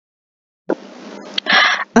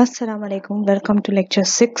Assalamu alaikum. Welcome to lecture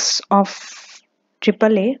 6 of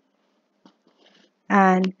AAA,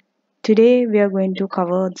 and today we are going to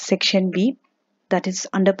cover section B, that is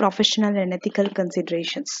under professional and ethical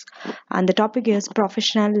considerations, and the topic is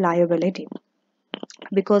professional liability,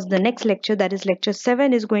 because the next lecture, that is lecture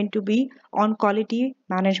 7, is going to be on quality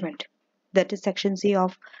management, that is section C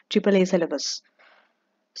of AAA syllabus.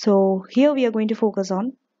 So here we are going to focus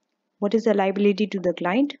on what is the liability to the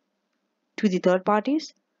client, to the third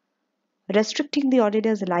parties, restricting the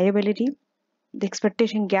auditor's liability, the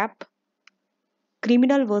expectation gap,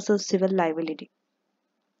 criminal versus civil liability.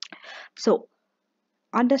 So,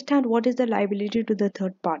 understand what is the liability to the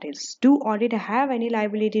third parties. Do audit have any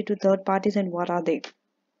liability to third parties and what are they?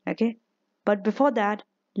 Okay. But before that,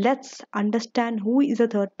 let's understand who is a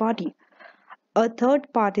third party. A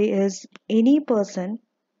third party is any person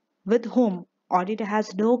with whom auditor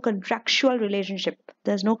has no contractual relationship.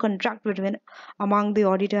 There's no contract between among the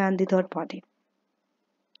auditor and the third party.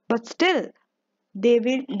 But still, they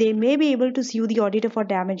may be able to sue the auditor for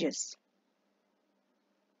damages.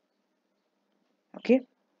 Okay.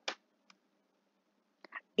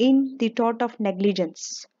 In the tort of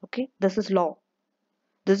negligence. Okay, this is law.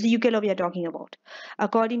 This is the UK law we are talking about.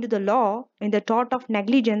 According to the law, in the tort of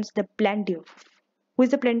negligence, the plaintiff. Who is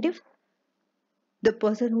the plaintiff? The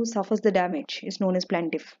person who suffers the damage is known as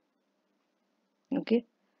plaintiff. Okay,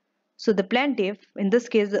 so the plaintiff, in this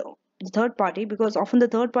case, the third party, because often the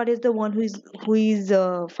third party is the one who is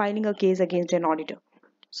filing a case against an auditor.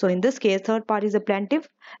 So in this case, third party is the plaintiff,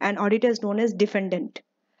 and auditor is known as defendant.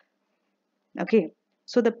 Okay,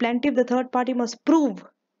 so the plaintiff, the third party, must prove.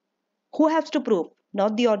 Who has to prove?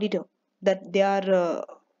 Not the auditor, that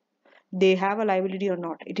they have a liability or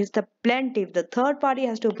not. It is the plaintiff, the third party,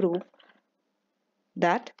 has to prove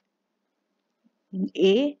that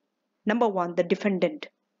number one, the defendant,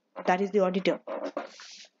 that is the auditor,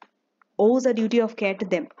 owes a duty of care to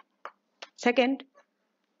them. Second,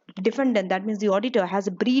 defendant, that means the auditor, has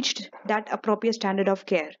breached that appropriate standard of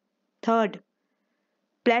care. Third,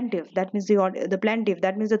 plaintiff, that means the plaintiff,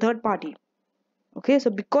 that means the third party. Okay, so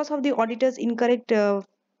because of the auditor's incorrect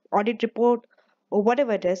audit report or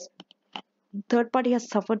whatever it is, third party has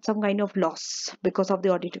suffered some kind of loss because of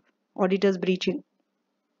the auditor's breaching.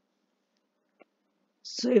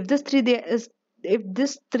 So if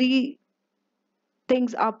these three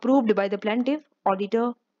things are proved by the plaintiff,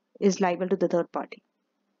 auditor is liable to the third party.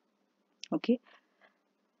 Okay.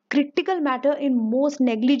 Critical matter in most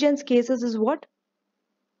negligence cases is what?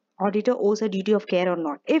 Auditor owes a duty of care or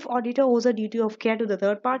not. If auditor owes a duty of care to the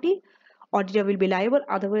third party, auditor will be liable,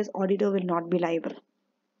 otherwise auditor will not be liable.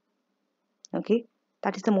 Okay,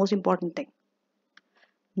 that is the most important thing.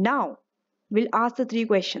 Now we'll ask the three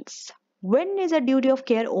questions. When is a duty of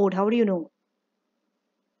care owed? How do you know?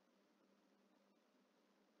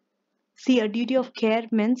 See, a duty of care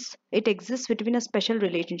means it exists between a special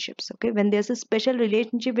relationships. Okay, when there's a special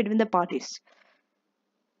relationship between the parties.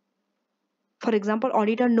 For example,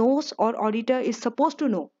 auditor knows or auditor is supposed to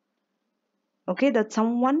know, okay, that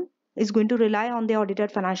someone is going to rely on the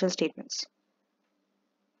audited financial statements.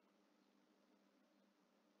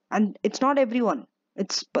 And it's not everyone.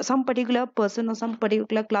 It's some particular person or some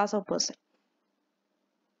particular class of person.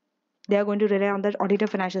 They are going to rely on the audited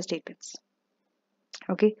financial statements.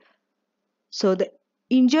 Okay. So the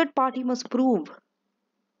injured party must prove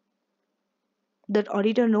that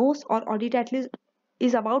auditor knows or auditor at least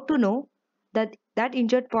is about to know that that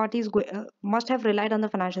injured party must have relied on the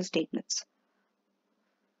financial statements.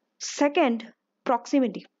 Second,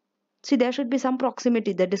 proximity. See, there should be some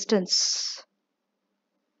proximity, the distance.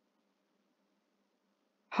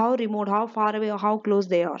 How remote, how far away, or how close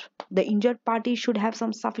they are. The injured party should have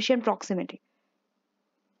some sufficient proximity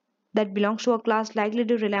that belongs to a class likely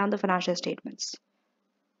to rely on the financial statements.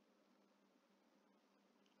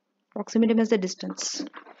 Proximity means the distance.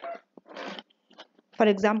 For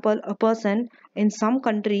example, a person in some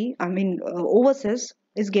country, overseas,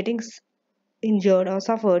 is getting injured or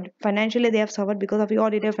suffered financially. They have suffered because of the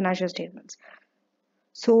audited financial statements.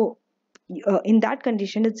 So in that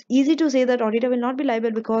condition, it's easy to say that auditor will not be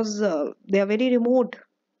liable because they are very remote.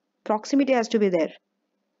 Proximity has to be there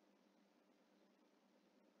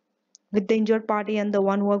with the injured party and the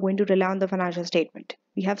one who are going to rely on the financial statement.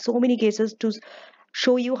 We have so many cases to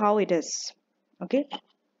show you how it is. Okay.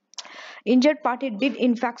 Injured party did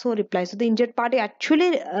in fact so reply. So the injured party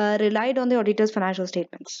actually relied on the auditor's financial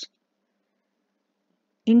statements.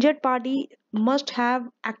 Injured party must have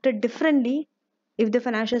acted differently if the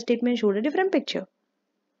financial statement showed a different picture.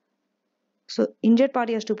 So injured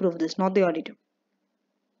party has to prove this, not the auditor.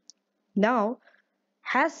 Now,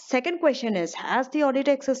 second question is, has the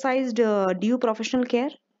auditor exercised due professional care?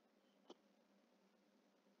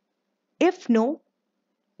 If no,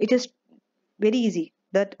 it is very easy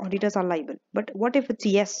that auditors are liable. But what if it's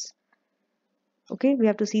yes? Okay, we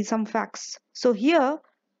have to see some facts. So here,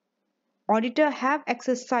 auditor have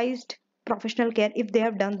exercised professional care if they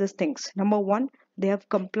have done these things. Number one, they have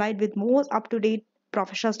complied with most up-to-date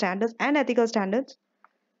professional standards and ethical standards.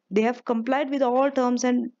 They have complied with all terms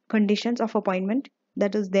and conditions of appointment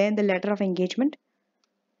that is there in the letter of engagement.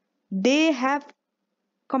 They have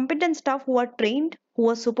competent staff who are trained, who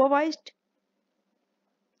are supervised.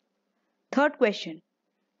 Third question,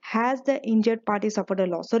 has the injured party suffered a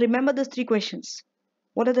loss? So remember these three questions.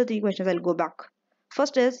 What are the three questions? I'll go back.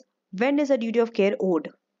 First is, when is a duty of care owed?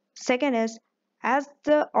 Second is, has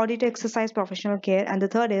the auditor exercised professional care? And the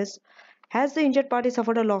third is, has the injured party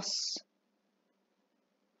suffered a loss?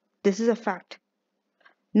 This is a fact.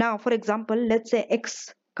 Now, for example, let's say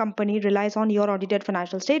X company relies on your audited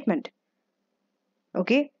financial statement.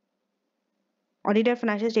 Okay? Audited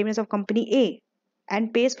financial statements of company A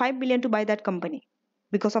and pays 5 million to buy that company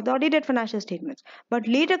because of the audited financial statements. But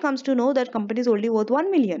later comes to know that company is only worth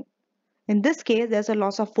 1 million. In this case, there's a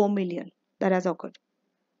loss of 4 million that has occurred.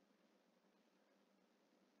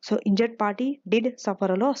 So injured party did suffer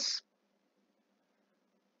a loss.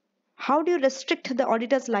 How do you restrict the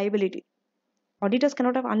auditor's liability? Auditors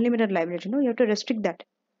cannot have unlimited liability. No, you have to restrict that.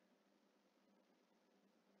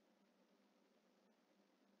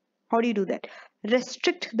 How do you do that?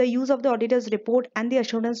 Restrict the use of the auditor's report and the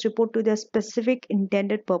assurance report to their specific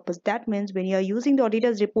intended purpose. That means when you are using the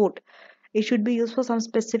auditor's report, it should be used for some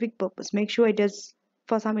specific purpose. Make sure it is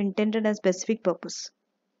for some intended and specific purpose.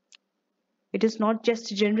 It is not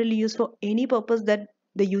just generally used for any purpose that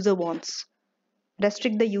the user wants.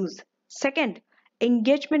 Restrict the use. Second,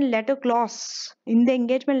 engagement letter clause. In the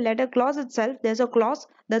engagement letter clause itself, there's a clause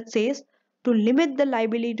that says to limit the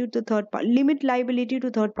liability to third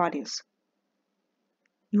parties.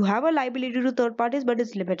 You have a liability to third parties, but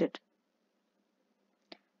it's limited.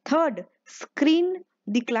 Third, screen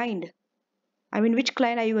the client. I mean, which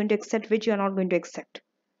client are you going to accept, which you are not going to accept?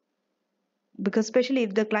 Because especially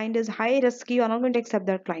if the client is high risk, you are not going to accept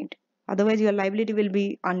that client. Otherwise, your liability will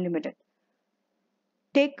be unlimited.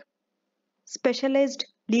 Take specialized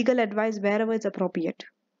legal advice wherever it's appropriate.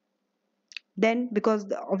 Then, because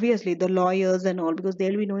obviously the lawyers and all, because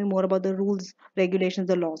they'll be knowing more about the rules, regulations,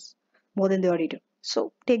 the laws, more than the auditor.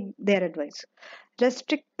 So take their advice.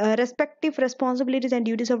 Respective responsibilities and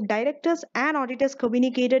duties of directors and auditors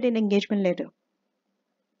communicated in engagement letter,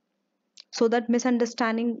 so that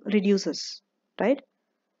misunderstanding reduces, right?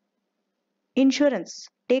 Insurance.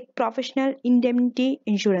 Take professional indemnity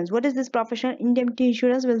insurance. What is this professional indemnity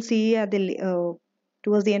insurance? We'll see at the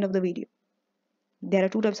towards the end of the video. There are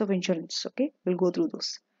two types of insurance. Okay, we'll go through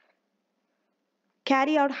those.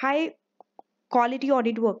 Carry out high quality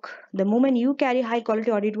audit work. The moment you carry high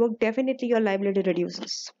quality audit work, definitely your liability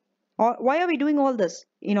reduces. Or why are we doing all this?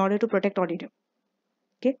 In order to protect auditor.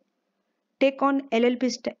 Okay. Take on LLP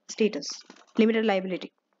status, limited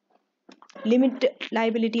liability. Limited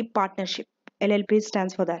liability partnership. LLP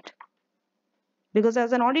stands for that. Because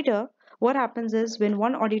as an auditor, what happens is when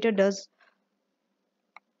one auditor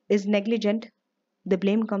is negligent, the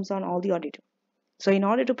blame comes on all the auditor. So in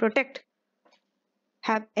order to protect,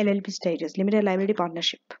 have LLP status, limited liability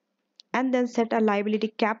partnership, and then set a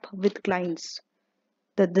liability cap with clients.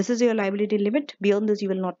 That this is your liability limit. Beyond this, you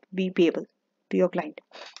will not be payable to your client.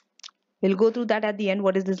 We'll go through that at the end.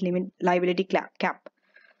 What is this limit liability cap?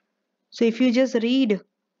 So if you just read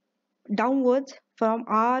downwards from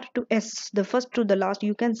R to S, the first to the last,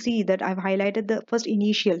 you can see that I've highlighted the first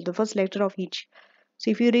initial, the first letter of each.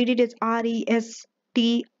 So if you read it, it's RESTRICTS.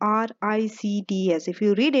 If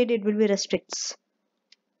you read it, it will be restricts.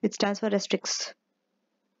 It stands for restricts.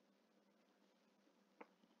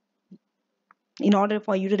 In order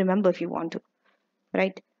for you to remember if you want to,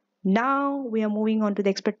 right? Now we are moving on to the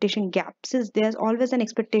expectation gap. Since there's always an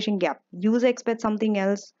expectation gap. User expects something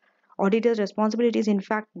else. Auditor's responsibilities, in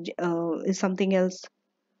fact, is something else.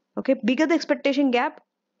 Okay, bigger the expectation gap,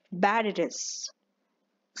 bad it is.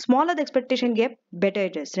 Smaller the expectation gap, better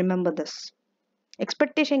it is. Remember this.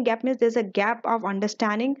 Expectation gap means there's a gap of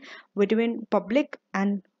understanding between public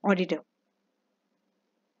and auditor.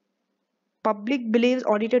 Public believes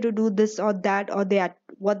auditor to do this or that or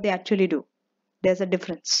what they actually do. There's a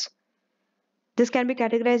difference. This can be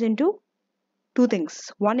categorized into two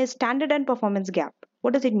things. One is standard and performance gap.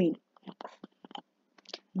 What does it mean?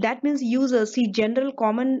 That means users, see general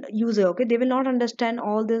common user, okay, they will not understand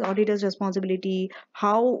all the auditor's responsibility,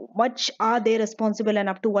 how much are they responsible and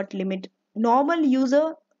up to what limit. Normal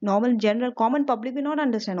user, normal general common public will not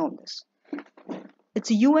understand all this. It's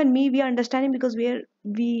you and me, we are understanding because we are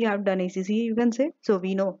We have done ACCA, you can say, so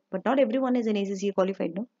we know, but not everyone is an ACCA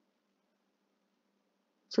qualified, no?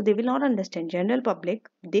 So they will not understand. General public,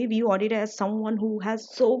 they view auditor as someone who has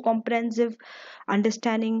so comprehensive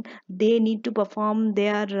understanding. They need to perform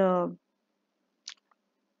their,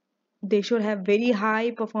 they should have very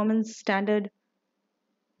high performance standard,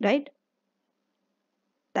 right?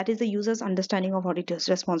 That is the user's understanding of auditor's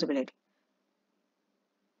responsibility.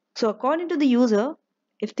 So according to the user,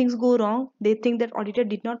 if things go wrong, they think that auditor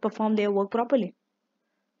did not perform their work properly.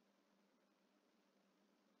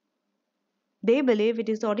 They believe it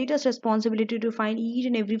is the auditor's responsibility to find each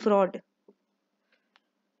and every fraud,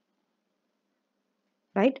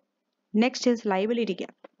 right? Next is liability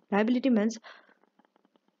gap. Liability means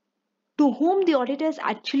to whom the auditor is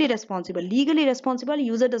actually responsible. Legally responsible,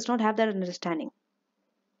 user does not have that understanding.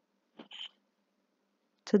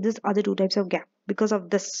 So these are the two types of gap. Because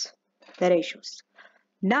of this, there are issues.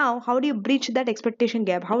 Now, how do you breach that expectation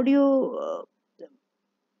gap? How do you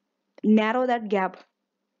narrow that gap?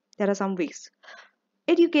 There are some ways.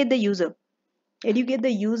 Educate the user. Educate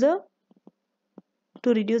the user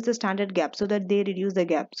to reduce the standard gap, so that they reduce the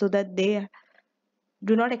gap, so that they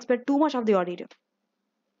do not expect too much of the auditor.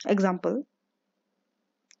 Example,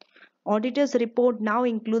 auditor's report now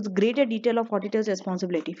includes greater detail of auditor's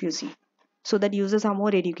responsibility, if you see, so that users are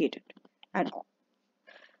more educated and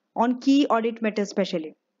on key audit matters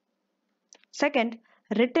especially. Second,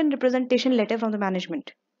 written representation letter from the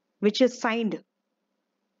management, which is signed,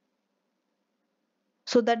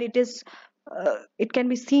 so that it can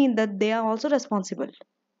be seen that they are also responsible,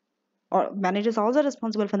 or managers are also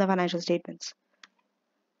responsible for the financial statements.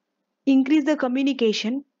 Increase the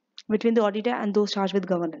communication between the auditor and those charged with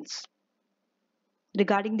governance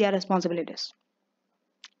regarding their responsibilities.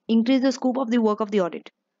 Increase the scope of the work of the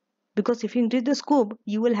audit, because if you increase the scope,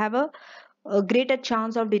 you will have a greater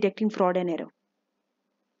chance of detecting fraud and error.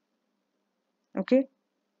 Okay,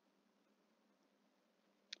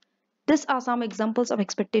 these are some examples of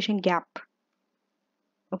expectation gap.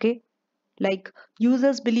 Okay, like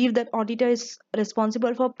users believe that auditor is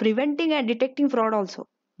responsible for preventing and detecting fraud also,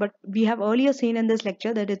 but we have earlier seen in this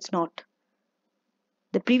lecture that it's not.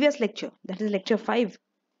 The previous lecture, that is lecture 5,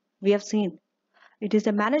 we have seen it is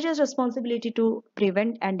the manager's responsibility to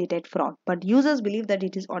prevent and detect fraud, but users believe that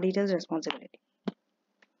it is auditor's responsibility,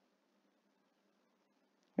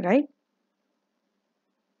 right?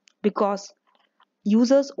 Because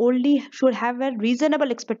users only should have a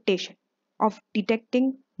reasonable expectation of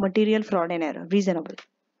detecting material fraud and error. Reasonable.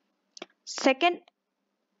 Second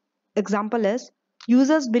example is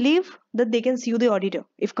users believe that they can sue the auditor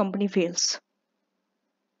if company fails.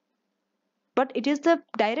 But it is the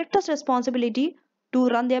director's responsibility to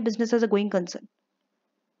run their business as a going concern.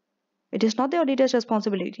 It is not the auditor's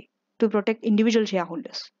responsibility to protect individual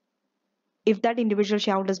shareholders if that individual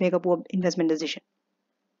shareholders make a poor investment decision.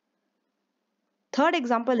 Third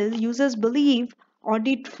example is users believe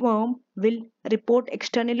audit firm will report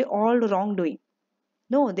externally all wrongdoing.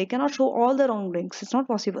 No, they cannot show all the wrongdoings. It's not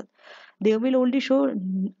possible. They will only show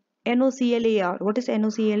NOCLAR. What is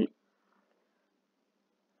NOCL?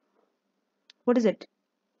 What is it?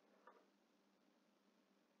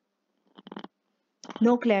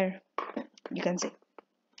 No clear, you can say.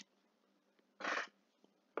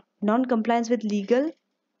 Non-compliance with legal.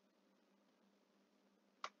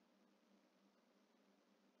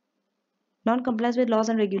 Non-compliance with laws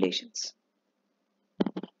and regulations.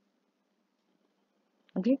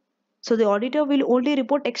 Okay. So the auditor will only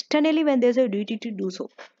report externally when there's a duty to do so.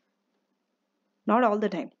 Not all the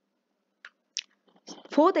time.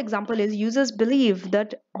 Fourth example is users believe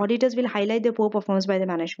that auditors will highlight their poor performance by the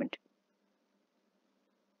management.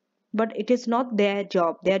 But it is not their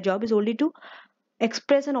job. Their job is only to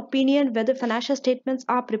express an opinion whether financial statements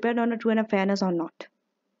are prepared on a true and a fairness or not.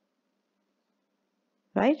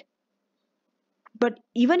 Right? But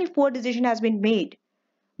even if poor decision has been made,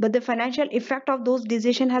 but the financial effect of those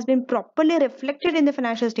decisions has been properly reflected in the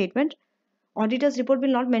financial statement, auditor's report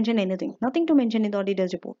will not mention anything. Nothing to mention in the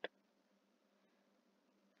auditor's report.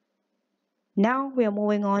 Now we are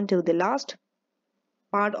moving on to the last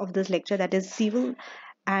part of this lecture, that is civil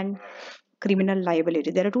and criminal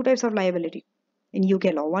liability. There are two types of liability in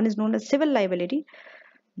UK law. One is known as civil liability.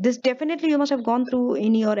 This definitely you must have gone through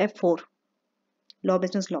in your F4, law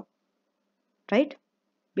business law, right?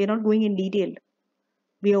 We are not going in detail.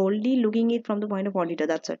 We are only looking it from the point of auditor,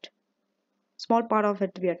 that's it. Small part of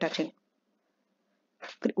it we are touching.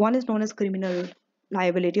 One is known as criminal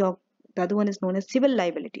liability, or the other one is known as civil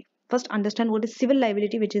liability. First understand what is civil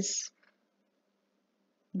liability, which is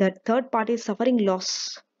that third party is suffering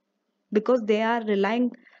loss because they are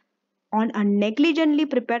relying on a negligently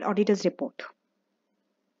prepared auditor's report.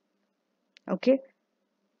 Okay,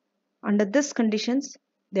 under this conditions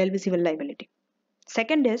there will be civil liability.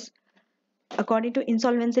 Second is according to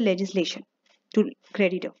insolvency legislation to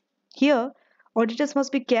creditor. Here auditors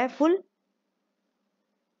must be careful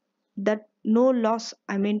that no loss,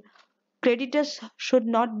 I mean creditors should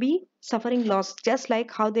not be suffering loss, just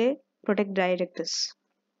like how they protect directors.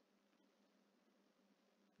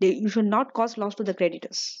 You should not cause loss to the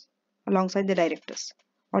creditors alongside the directors.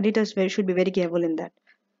 Auditors should be very careful in that.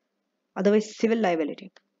 Otherwise, civil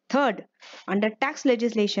liability. Third, under tax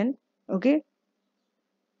legislation, okay,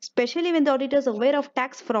 especially when the auditor is aware of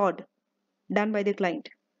tax fraud done by the client.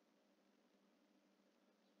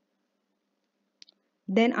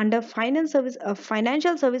 Then under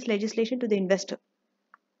financial service legislation to the investor.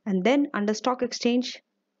 And then under stock exchange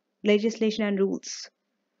legislation and rules.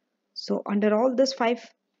 So under all this five,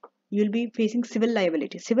 you'll be facing civil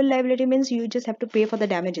liability. Civil liability means you just have to pay for the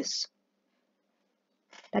damages.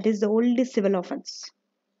 That is the only civil offense.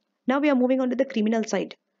 Now we are moving on to the criminal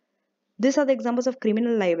side. These are the examples of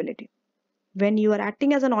criminal liability. When you are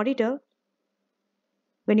acting as an auditor,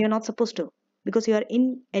 when you are not supposed to, because you are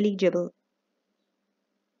ineligible.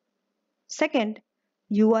 Second,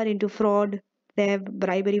 you are into fraud, theft,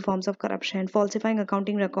 bribery, forms of corruption, falsifying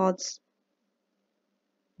accounting records,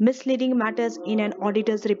 misleading matters in an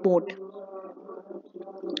auditor's report,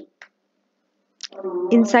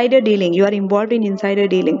 insider dealing. You are involved in insider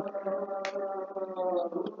dealing.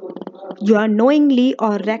 You are knowingly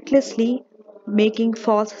or recklessly making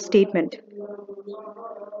false statement.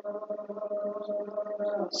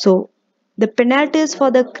 So the penalties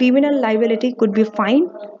for the criminal liability could be fine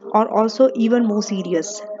or also even more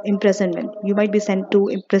serious, imprisonment. You might be sent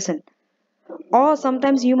to prison, or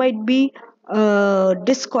sometimes you might be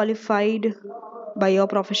disqualified by your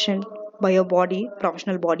profession, by your body,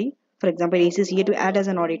 professional body. For example, ACCA to act as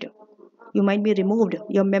an auditor. You might be removed.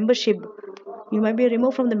 Your membership, you might be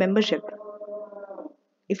removed from the membership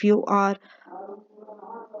if you are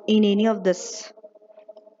in any of this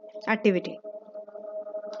activity.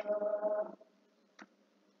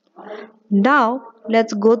 Now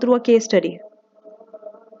let's go through a case study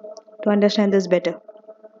to understand this better.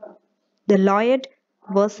 The Lloyd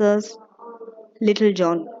versus Little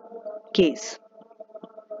John case.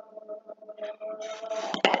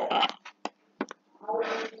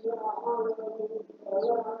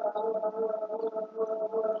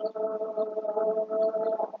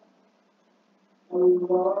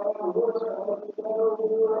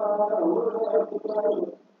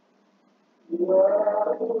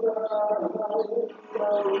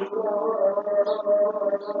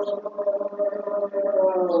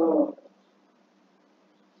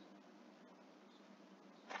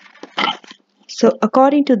 So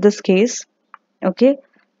according to this case, okay,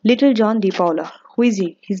 Little John De Paula, who is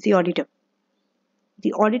he? He's the auditor.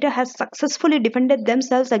 The auditor has successfully defended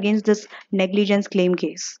themselves against this negligence claim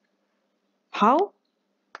case. How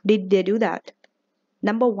did they do that?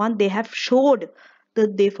 Number one, they have showed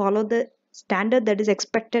that they follow the standard that is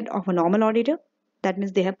expected of a normal auditor. That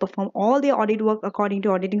means they have performed all their audit work according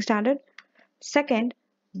to auditing standard. Second,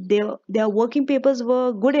 their working papers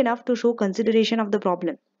were good enough to show consideration of the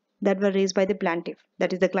problem that were raised by the plaintiff,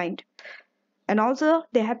 that is the client. And also,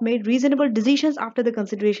 they have made reasonable decisions after the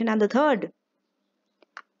consideration. And the third,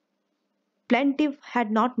 plaintiff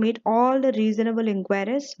had not made all the reasonable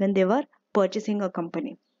inquiries when they were purchasing a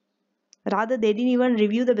company. Rather, they didn't even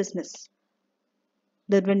review the business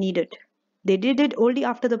that were needed. They did it only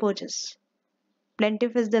after the purchase.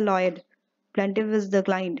 Plaintiff is the lawyer. Plaintiff is the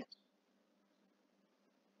client.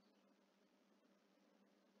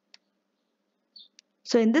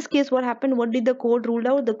 So in this case, what happened? What did the court rule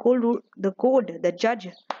out? The judge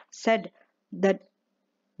said that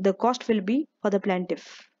the cost will be for the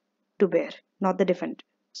plaintiff to bear, not the defendant.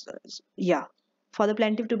 So, yeah, for the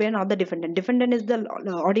plaintiff to bear, not the defendant. Defendant is the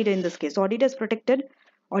auditor in this case. So auditor is protected.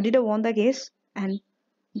 Auditor won the case, and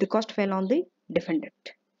the cost fell on the defendant.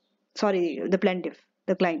 Sorry, the plaintiff,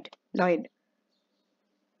 the client, lawyer,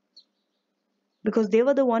 because they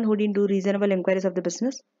were the one who didn't do reasonable inquiries of the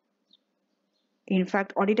business. In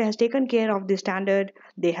fact, auditor has taken care of the standard.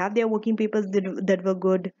 They have their working papers that were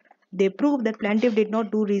good. They proved that plaintiff did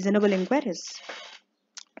not do reasonable inquiries.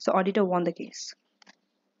 So auditor won the case.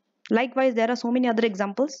 Likewise, there are so many other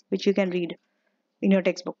examples which you can read in your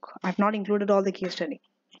textbook. I have not included all the case study,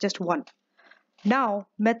 just one. Now,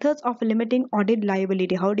 methods of limiting audit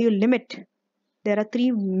liability. How do you limit? There are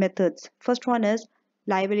three methods. First one is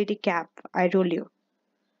liability cap. I told you.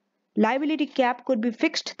 Liability cap could be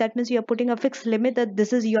fixed. That means you are putting a fixed limit that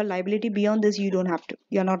this is your liability. Beyond this, you don't have to.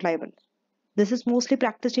 You are not liable. This is mostly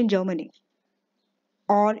practiced in Germany.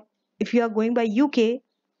 Or if you are going by UK,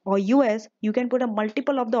 or US, you can put a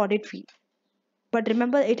multiple of the audit fee. But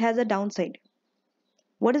remember, it has a downside.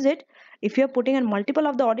 What is it? If you're putting a multiple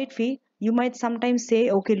of the audit fee, you might sometimes say,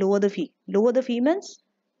 okay, lower the fee. Lower the fee means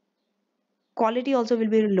quality also will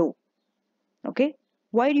be low. Okay?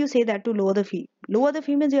 Why do you say that to lower the fee? Lower the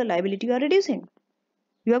fee means your liability you are reducing.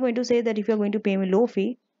 You are going to say that if you are going to pay me low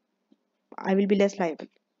fee, I will be less liable.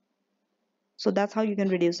 So that's how you can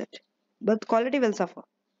reduce it. But quality will suffer.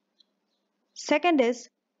 Second is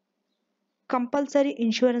compulsory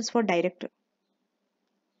insurance for director,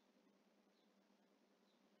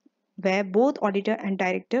 where both auditor and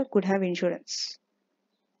director could have insurance.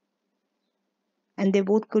 And they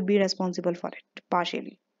both could be responsible for it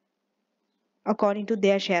partially, according to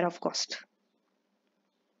their share of cost.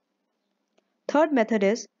 Third method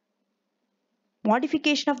is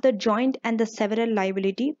modification of the joint and the several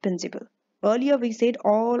liability principle. Earlier we said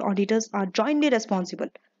all auditors are jointly responsible.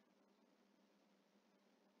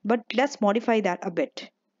 But let's modify that a bit.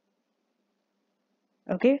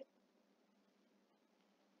 Okay?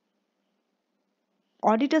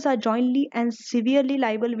 Auditors are jointly and severely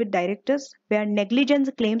liable with directors where negligence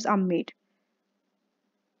claims are made.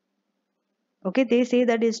 Okay, they say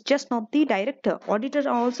that it's just not the director. Auditors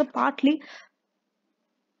are also partly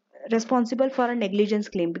responsible for a negligence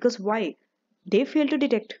claim, because why? They fail to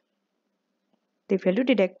detect. They fail to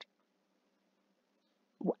detect.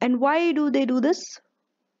 And why do they do this?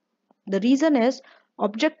 The reason is,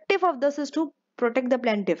 objective of this is to protect the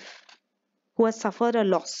plaintiff who has suffered a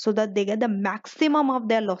loss, so that they get the maximum of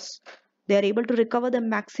their loss. They are able to recover the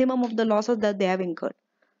maximum of the losses that they have incurred.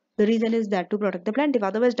 The reason is that to protect the plaintiff.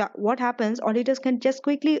 Otherwise, what happens? Auditors can just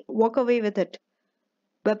quickly walk away with it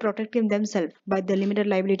by protecting themselves by the limited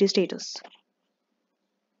liability status.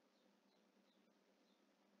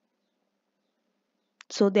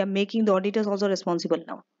 So they are making the auditors also responsible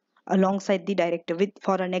now, alongside the director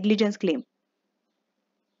for a negligence claim.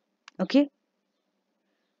 Okay?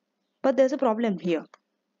 But there's a problem here.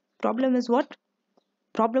 Problem is what?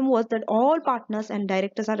 Problem was that all partners and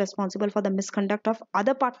directors are responsible for the misconduct of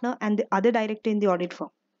other partner and the other director in the audit firm.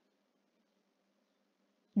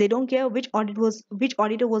 They don't care which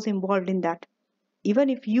auditor was involved in that. Even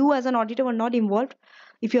if you as an auditor were not involved,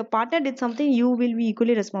 if your partner did something, you will be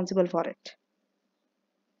equally responsible for it.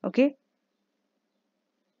 Okay?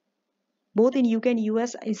 Both in UK and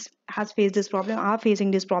US has faced this problem, are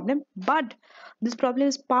facing this problem, but this problem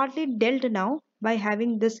is partly dealt now by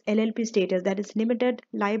having this LLP status, that is limited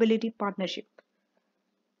liability partnership.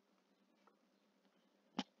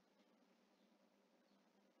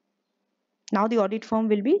 Now the audit firm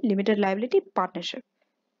will be limited liability partnership.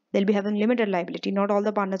 They'll be having limited liability. Not all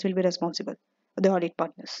the partners will be responsible, the audit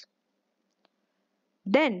partners.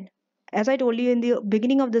 Then, as I told you in the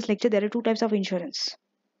beginning of this lecture, there are two types of insurance.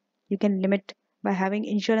 You can limit by having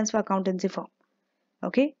insurance for accountancy firm.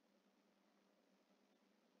 Okay?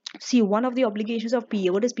 See, one of the obligations of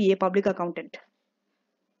PA, what is PA? Public accountant.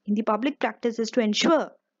 In the public practice is to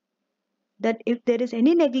ensure that if there is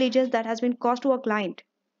any negligence that has been caused to a client,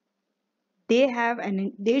 they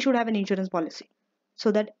should have an insurance policy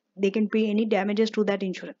so that they can pay any damages to that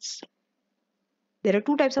insurance. There are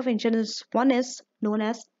two types of insurance. One is known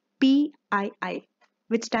as PII,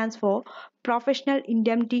 which stands for Professional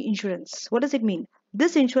Indemnity Insurance. What does it mean?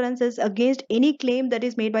 This insurance is against any claim that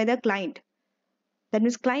is made by the client. That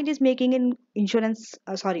means client is making an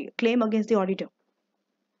claim against the auditor.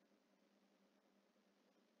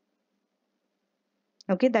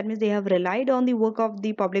 Okay, that means they have relied on the work of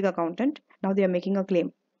the public accountant. Now they are making a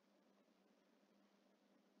claim,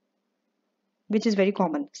 which is very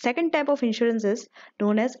common. Second type of insurance is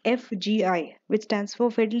known as FGI, which stands for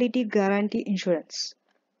Fidelity Guarantee Insurance.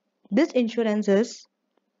 This insurance is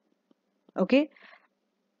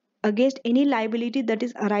against any liability that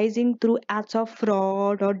is arising through acts of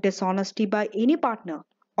fraud or dishonesty by any partner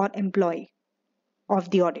or employee of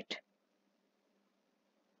the audit.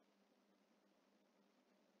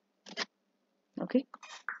 Okay.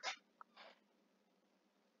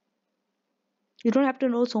 You don't have to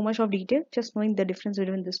know so much of detail, just knowing the difference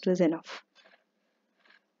between these two is enough.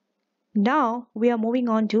 Now we are moving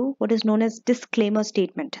on to what is known as disclaimer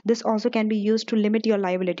statement. This also can be used to limit your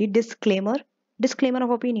liability. Disclaimer of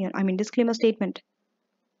opinion, disclaimer statement.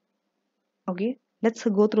 Okay, let's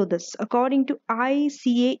go through this. According to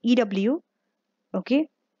ICAEW,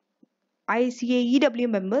 ICAEW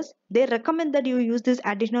members, they recommend that you use these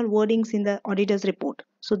additional wordings in the auditor's report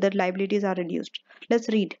so that liabilities are reduced. Let's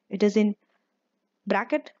read. It is in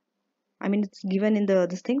bracket. It's given in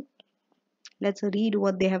this thing. Let's read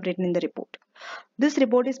what they have written in the report. This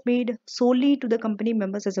report is made solely to the company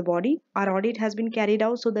members as a body. Our audit has been carried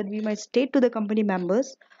out so that we might state to the company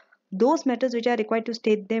members those matters which are required to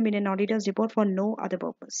state them in an auditor's report for no other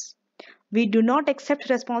purpose. We do not accept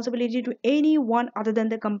responsibility to anyone other than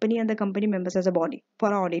the company and the company members as a body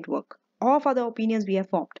for our audit work or for the opinions we have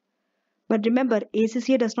formed. But remember,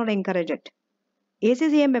 ACCA does not encourage it.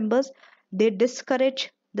 ACCA members, they discourage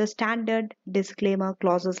the standard disclaimer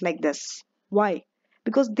clauses like this. Why?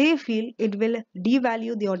 Because they feel it will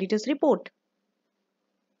devalue the auditor's report.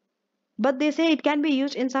 But they say it can be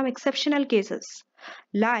used in some exceptional cases.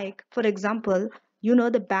 Like, for example,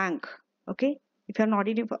 the bank, okay? If you're not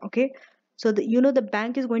auditing, okay? So, the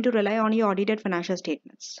bank is going to rely on your audited financial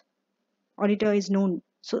statements. Auditor is known.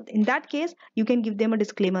 So, in that case, you can give them a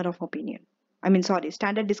disclaimer of opinion.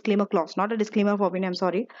 Standard disclaimer clause, not a disclaimer of opinion, I'm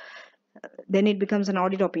sorry. Then it becomes an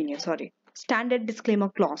audit opinion, sorry. Standard disclaimer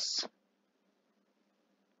clause.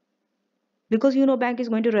 Because bank is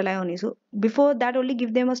going to rely on you. So before that only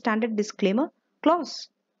give them a standard disclaimer clause.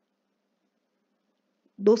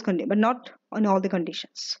 Those conditions, but not on all the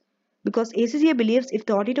conditions. Because ACCA believes if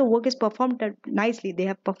the auditor work is performed nicely, they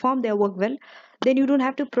have performed their work well, then you don't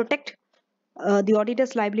have to protect the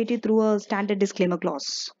auditor's liability through a standard disclaimer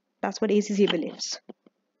clause. That's what ACCA believes.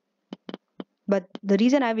 But the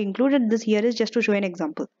reason I've included this here is just to show an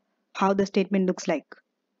example how the statement looks like.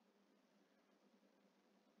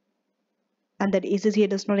 And that ACCA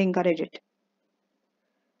does not encourage it.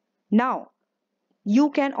 Now,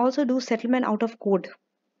 you can also do settlement out of court.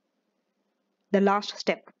 The last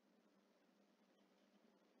step,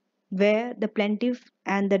 where the plaintiff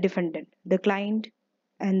and the defendant, the client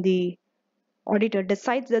and the auditor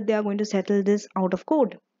decides that they are going to settle this out of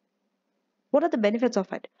court. What are the benefits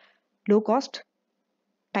of it? Low cost,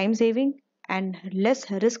 time saving, and less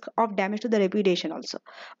risk of damage to the reputation also.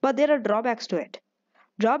 But there are drawbacks to it.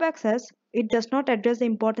 Drawbacks as it does not address the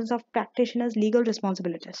importance of practitioners' legal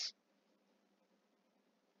responsibilities.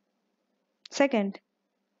 Second,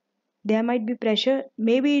 there might be pressure,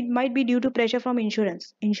 maybe it might be due to pressure from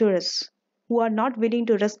insurers who are not willing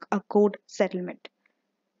to risk a court settlement.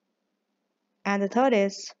 And the third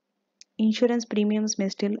is insurance premiums may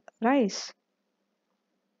still rise.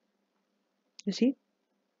 You see?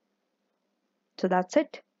 So that's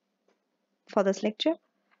it for this lecture.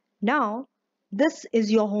 Now, this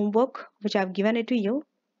is your homework which I've given it to you.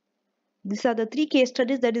 These are the 3 case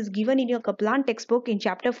studies that is given in your Kaplan textbook in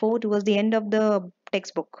chapter 4 towards the end of the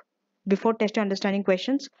textbook. Before test understanding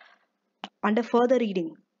questions, under further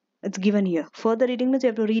reading, it's given here. Further reading means you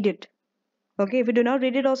have to read it. Okay, if you do not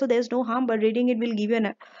read it also, there's no harm, but reading it will give you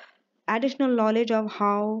an additional knowledge of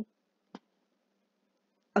how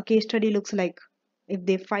a case study looks like if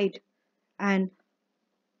they fight, and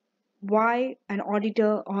why an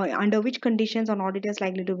auditor, or under which conditions an auditor is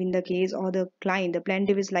likely to win the case, or the client, the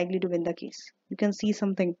plaintiff is likely to win the case. You can see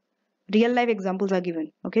something. Real life examples are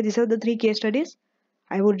given. Okay, these are the 3 case studies.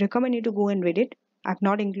 I would recommend you to go and read it. I've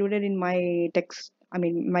not included in my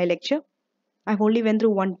my lecture. I've only went through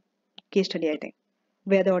 1 case study, I think,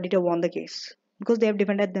 where the auditor won the case because they have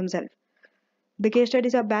defended themselves. The case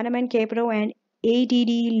studies are Bannerman, Capro, and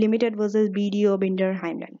ATD Limited versus BDO Binder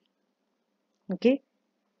Heinlein. Okay.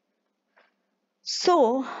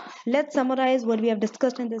 So let's summarize what we have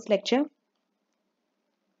discussed in this lecture.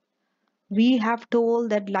 We have told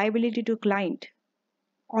that liability to client.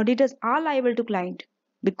 Auditors are liable to client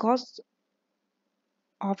because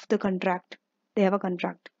of the contract. They have a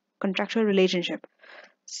contractual relationship.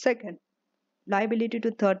 Second, liability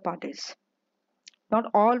to third parties. Not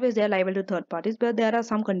always they are liable to third parties, but there are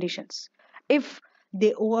some conditions. If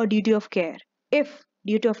they owe a duty of care, if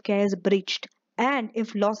duty of care is breached, and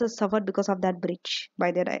if loss is suffered because of that breach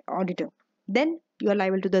by their auditor, then you are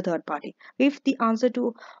liable to the third party. If the answer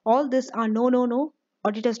to all this are no,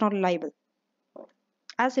 auditor is not liable.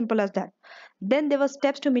 As simple as that. Then there were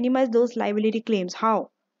steps to minimize those liability claims. How?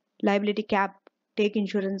 Liability cap, take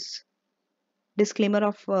insurance, disclaimer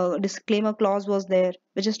clause was there,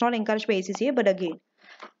 which is not encouraged by ACCA, but again.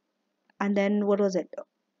 And then what was it?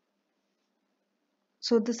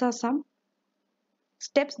 So these are some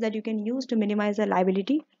steps that you can use to minimize the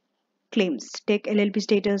liability claims. Take LLP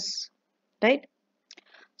status, right?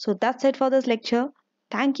 So that's it for this lecture.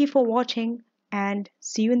 Thank you for watching, and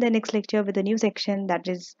see you in the next lecture with a new section, that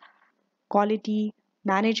is quality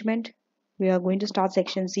management. We are going to start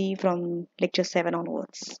section C from lecture 7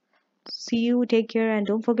 onwards. See you, take care, and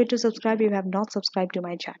don't forget to subscribe if you have not subscribed to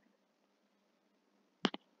my channel.